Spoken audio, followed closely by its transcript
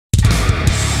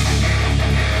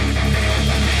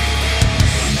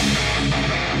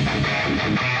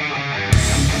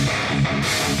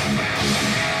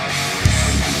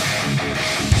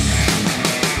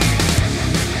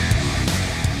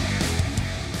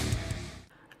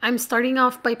I'm starting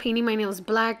off by painting my nails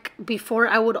black. Before,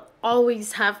 I would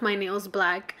always have my nails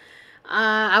black.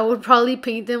 I would probably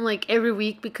paint them like every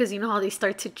week because you know how they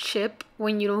start to chip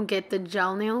when you don't get the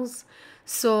gel nails.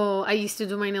 So I used to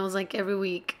do my nails like every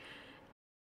week.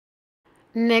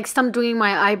 Next, I'm doing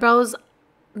my eyebrows.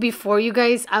 Before, you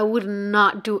guys, I would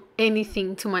not do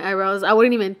anything to my eyebrows. I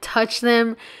wouldn't even touch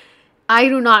them. I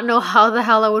do not know how the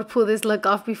hell I would pull this look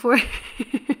off before.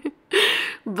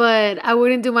 But I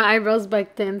wouldn't do my eyebrows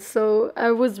back then. So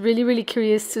I was really, really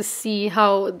curious to see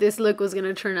how this look was going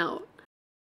to turn out.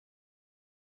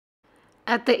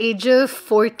 At the age of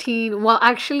 14, well,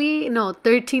 actually, no,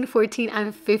 13, 14,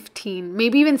 and 15,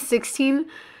 maybe even 16,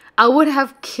 I would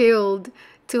have killed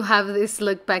to have this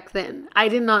look back then. I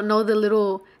did not know the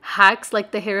little hacks,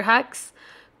 like the hair hacks,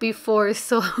 before.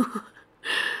 So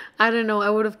I don't know. I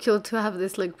would have killed to have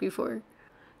this look before.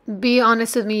 Be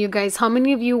honest with me, you guys. How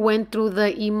many of you went through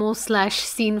the emo slash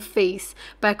scene phase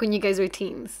back when you guys were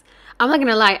teens? I'm not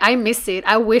gonna lie, I miss it.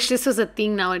 I wish this was a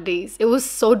thing nowadays. It was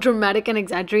so dramatic and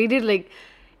exaggerated. Like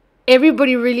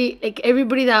everybody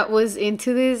that was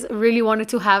into this really wanted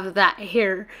to have that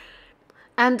hair.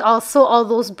 And also all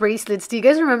those bracelets. Do you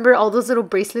guys remember all those little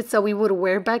bracelets that we would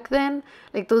wear back then?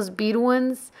 Like those bead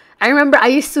ones? I remember I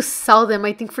used to sell them,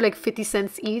 I think for like 50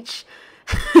 cents each.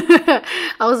 I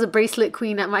was a bracelet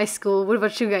queen at my school. What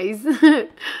about you guys?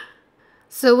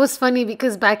 So it was funny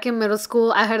because back in middle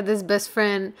school, I had this best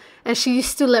friend and she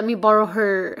used to let me borrow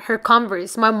her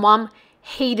Converse. My mom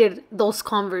hated those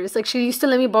Converse. Like she used to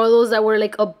let me borrow those that were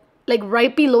like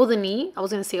right below the knee. I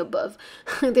was gonna say above.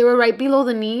 They were right below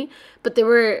the knee, but they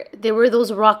were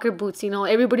those rocker boots, you know.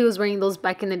 Everybody was wearing those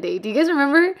back in the day. Do you guys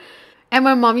remember? And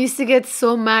my mom used to get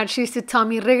so mad. She used to tell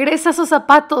me, regresa esos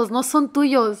zapatos, no son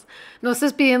tuyos. No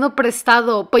estés pidiendo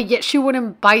prestado. But yet she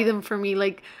wouldn't buy them for me.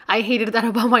 Like, I hated that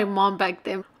about my mom back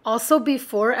then. Also,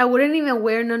 before, I wouldn't even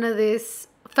wear none of this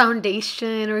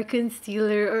foundation or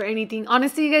concealer or anything.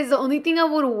 Honestly, you guys, the only thing I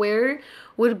would wear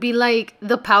would be like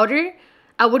the powder.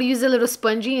 I would use a little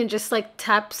spongy and just like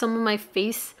tap some of my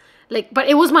face. Like, but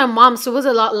it was my mom, so it was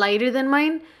a lot lighter than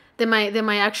mine, than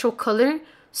my actual color.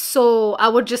 So I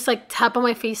would just like tap on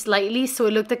my face lightly so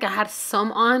it looked like I had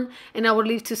some on, and I would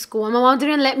leave to school. And my mom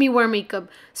didn't let me wear makeup.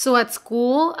 So at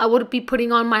school, I would be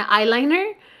putting on my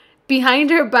eyeliner behind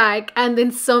her back and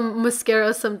then some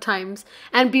mascara sometimes.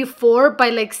 And before, by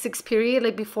like sixth period,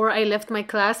 like before I left my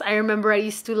class, I remember I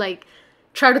used to like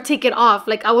try to take it off.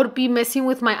 Like I would be messing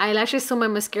with my eyelashes so my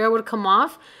mascara would come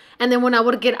off. And then when I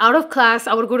would get out of class,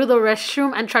 I would go to the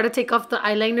restroom and try to take off the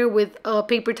eyeliner with a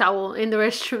paper towel in the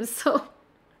restroom. So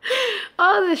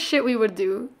all the shit we would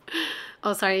do.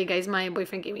 Oh, sorry, you guys. My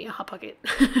boyfriend gave me a Hot Pocket.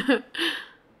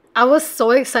 I was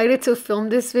so excited to film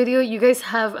this video. You guys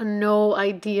have no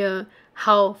idea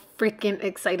how freaking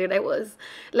excited I was.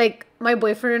 Like, my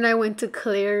boyfriend and I went to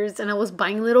Claire's and I was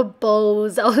buying little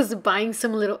bows. I was buying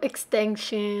some little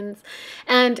extensions.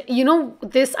 And, you know,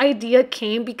 this idea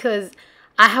came because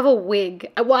I have a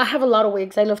wig. Well, I have a lot of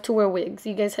wigs. I love to wear wigs.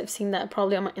 You guys have seen that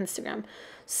probably on my Instagram.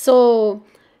 So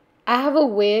I have a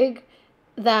wig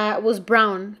that was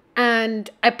brown and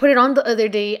I put it on the other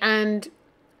day, and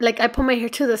like I put my hair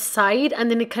to the side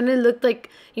and then it kind of looked like,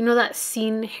 you know, that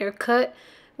scene haircut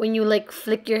when you like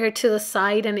flick your hair to the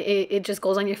side and it just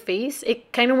goes on your face.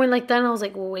 It kind of went like that and I was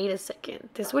like, wait a second,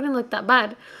 this wouldn't look that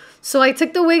bad. So I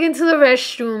took the wig into the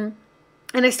restroom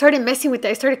and I started messing with it.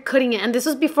 I started cutting it, and this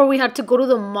was before we had to go to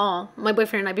the mall, my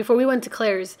boyfriend and I, before we went to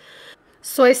Claire's.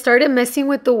 So I started messing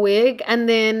with the wig and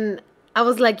then I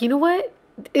was like, you know what?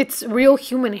 It's real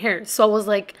human hair. So I was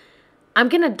like, I'm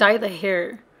going to dye the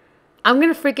hair. I'm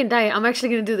going to freaking dye it. I'm actually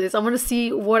going to do this. I'm going to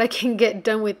see what I can get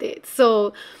done with it.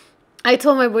 So I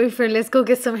told my boyfriend, let's go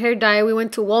get some hair dye. We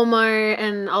went to Walmart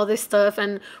and all this stuff,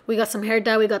 and we got some hair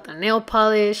dye. We got the nail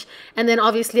polish. And then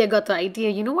obviously I got the idea,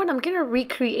 you know what? I'm going to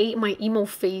recreate my emo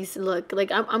face look.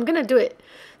 Like, I'm going to do it.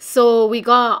 So we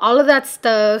got all of that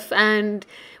stuff and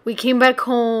we came back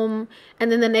home,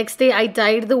 and then the next day I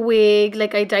dyed the wig,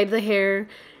 like I dyed the hair.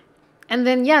 And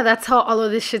then, yeah, that's how all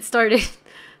of this shit started.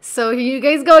 So here you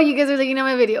guys go. You guys are looking at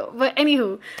my video. But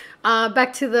anywho,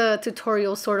 back to the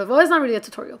tutorial, sort of. Well, it's not really a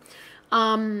tutorial.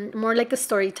 More like a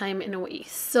story time in a way.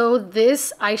 So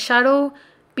this eyeshadow,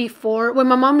 before, when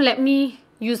my mom let me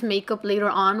use makeup later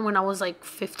on, when I was like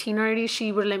 15 already,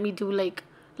 she would let me do like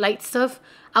light stuff.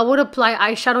 I would apply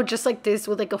eyeshadow just like this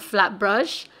with like a flat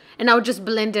brush, and I would just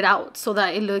blend it out so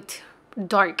that it looked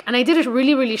dark. And I did a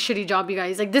really, really shitty job, you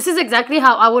guys. Like, this is exactly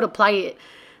how I would apply it.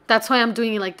 That's why I'm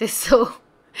doing it like this. So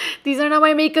these are not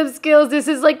my makeup skills. This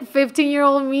is like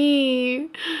 15-year-old me.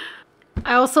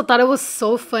 I also thought it was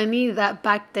so funny that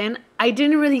back then I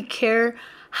didn't really care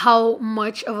how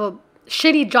much of a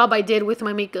shitty job I did with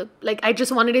my makeup. Like, I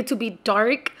just wanted it to be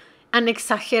dark and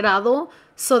exagerado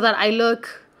so that I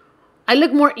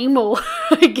look more emo,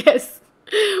 I guess,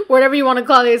 whatever you want to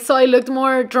call it. So I looked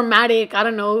more dramatic. I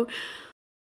don't know.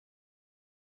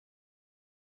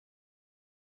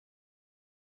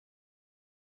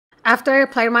 After I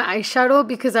applied my eyeshadow,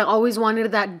 because I always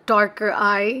wanted that darker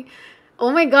eye.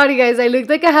 Oh my god, you guys, I looked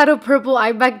like I had a purple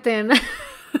eye back then.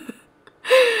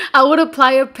 I would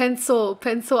apply a pencil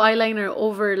eyeliner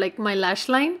over like my lash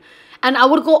line, and I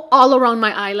would go all around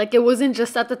my eye. Like, it wasn't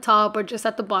just at the top or just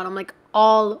at the bottom, like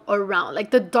all around. Like,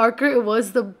 the darker it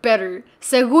was, the better.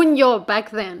 Según yo,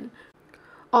 back then.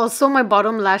 Also, my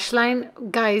bottom lash line,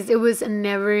 guys, it was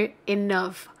never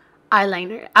enough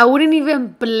eyeliner. I wouldn't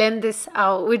even blend this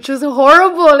out, which was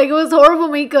horrible. Like, it was horrible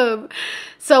makeup.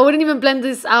 So I wouldn't even blend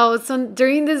this out. So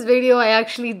during this video, I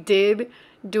actually did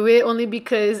do it only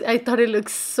because I thought it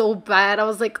looked so bad. I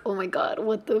was like, oh my god,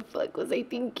 what the fuck was I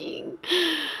thinking?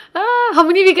 How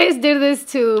many of you guys did this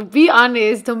too? Be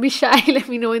honest. Don't be shy. Let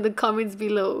me know in the comments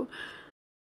below.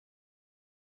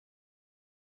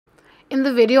 In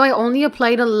the video, I only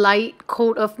applied a light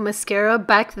coat of mascara.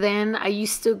 Back then, I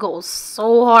used to go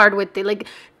so hard with it. Like,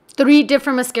 3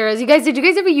 different mascaras. Did you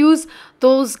guys ever use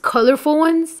those colorful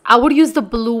ones? I would use the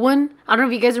blue one. I don't know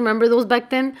if you guys remember those back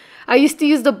then. I used to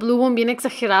use the blue one, bien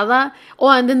exagerada. Oh,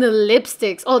 and then the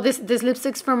lipsticks. Oh, this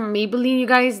lipsticks from Maybelline, you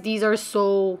guys. These are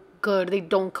so good. They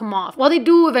don't come off. Well, they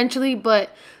do eventually,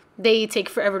 but they take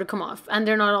forever to come off. And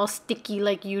they're not all sticky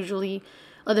like usually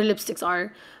other lipsticks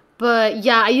are. But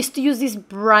yeah, I used to use these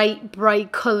bright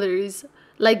colors.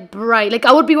 Like bright. Like,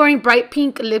 I would be wearing bright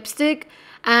pink lipstick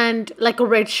and like a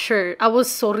red shirt. I was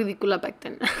so ridicula back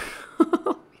then.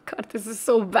 Oh my god, this is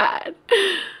so bad.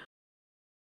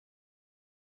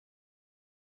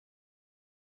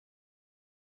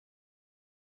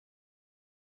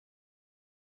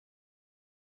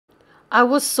 I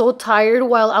was so tired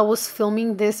while I was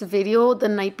filming this video the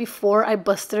night before. I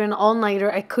busted an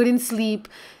all-nighter. I couldn't sleep.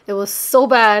 It was so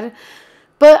bad.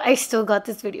 But I still got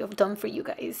this video done for you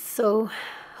guys. So,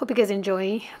 hope you guys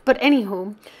enjoy. But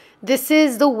anywho, this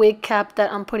is the wig cap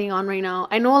that I'm putting on right now.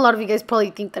 I know a lot of you guys probably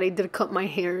think that I did cut my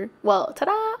hair. Well,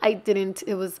 ta-da! I didn't.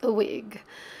 It was a wig.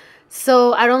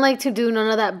 So, I don't like to do none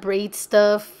of that braid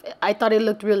stuff. I thought it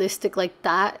looked realistic like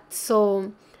that.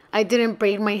 So, I didn't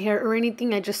braid my hair or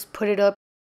anything. I just put it up.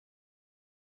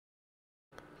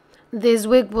 This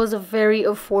wig was very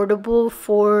affordable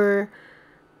for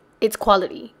its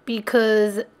quality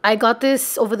because I got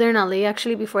this over there in LA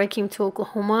actually before I came to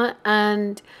Oklahoma,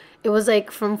 and it was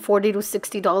like from $40 to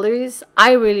 $60.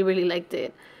 I really liked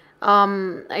it.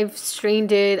 I've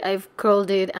strained it, I've curled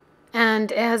it,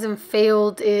 and it hasn't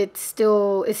failed. It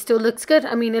still looks good.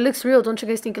 I mean, it looks real. Don't you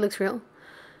guys think it looks real?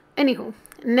 Anywho,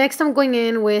 next I'm going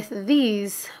in with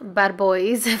these bad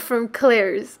boys from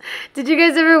Claire's. Did you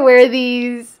guys ever wear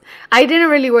these? I didn't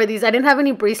really wear these. I didn't have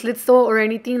any bracelets though or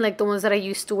anything like the ones that I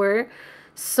used to wear.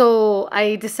 So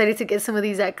I decided to get some of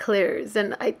these at Claire's,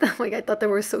 and I thought they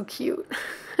were so cute.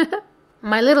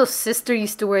 My little sister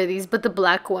used to wear these, but the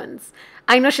black ones.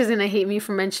 I know she's gonna hate me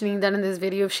for mentioning that in this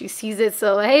video if she sees it.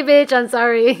 So hey bitch, I'm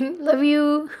sorry. Love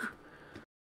you.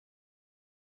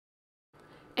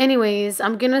 Anyways,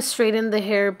 I'm gonna straighten the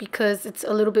hair because it's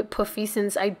a little bit puffy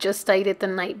since I just dyed it the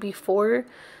night before.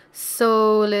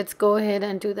 So let's go ahead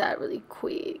and do that really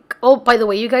quick. Oh, by the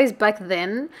way, you guys, back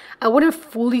then, I wouldn't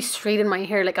fully straighten my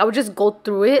hair. Like, I would just go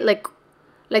through it, like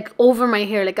over my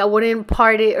hair. Like, I wouldn't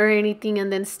part it or anything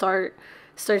and then start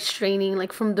straightening,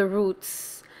 like, from the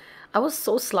roots. I was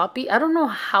so sloppy. I don't know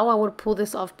how I would pull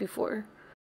this off before.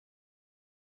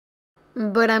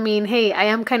 But I mean, hey, I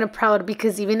am kind of proud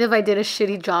because even if I did a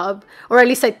shitty job, or at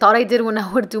least I thought I did when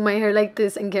I would do my hair like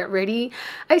this and get ready,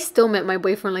 I still met my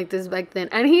boyfriend like this back then.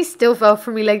 And he still fell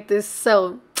for me like this,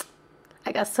 so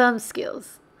I got some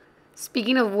skills.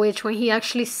 Speaking of which, when he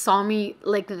actually saw me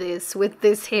like this, with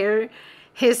this hair,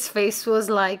 his face was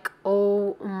like,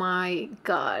 oh my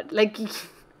god. Like,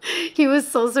 he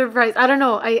was so surprised. I don't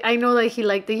know. I know that he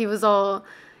liked it. He was all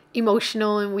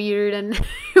emotional and weird, and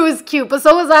it was cute, but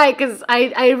so was I, because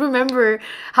I remember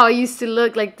how I used to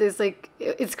look like this. Like,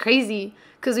 it's crazy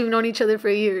because we've known each other for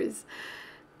years.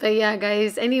 But yeah,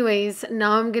 guys, anyways,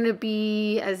 now I'm gonna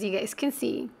be, as you guys can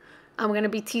see, I'm gonna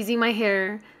be teasing my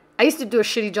hair. I used to do a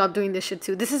shitty job doing this shit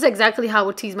too. This is exactly how I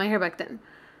would tease my hair back then.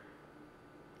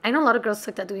 I know a lot of girls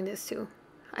sucked at doing this too.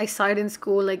 I saw it in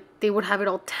school. Like, they would have it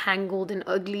all tangled and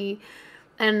ugly,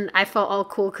 and I felt all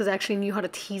cool because I actually knew how to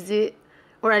tease it.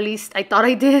 Or at least I thought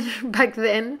I did back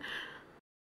then.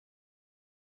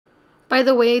 By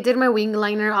the way, I did my wing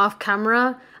liner off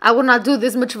camera. I would not do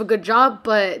this much of a good job,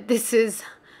 but this is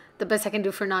the best I can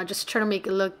do for now. Just try to make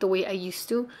it look the way I used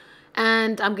to.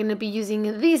 And I'm gonna be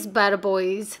using these bad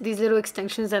boys, these little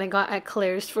extensions that I got at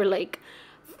Claire's for like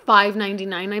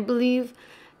 $5.99, I believe.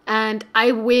 And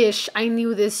I wish I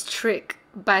knew this trick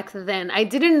back then. I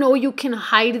didn't know you can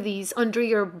hide these under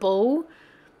your bow.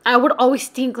 I would always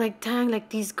think like, dang, like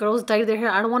these girls dye their hair.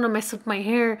 I don't want to mess up my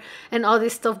hair and all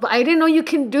this stuff. But I didn't know you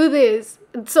can do this.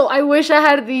 So I wish I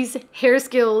had these hair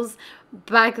skills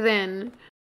back then.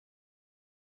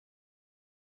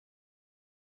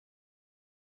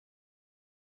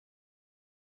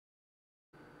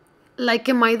 Like,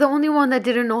 am I the only one that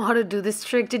didn't know how to do this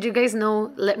trick? Did you guys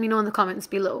know? Let me know in the comments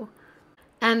below.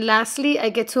 And lastly, I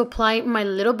get to apply my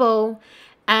little bow.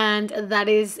 And that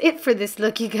is it for this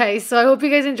look, you guys. So I hope you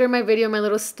guys enjoyed my video, my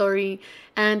little story.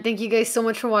 And thank you guys so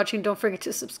much for watching. Don't forget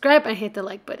to subscribe and hit the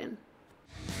like button.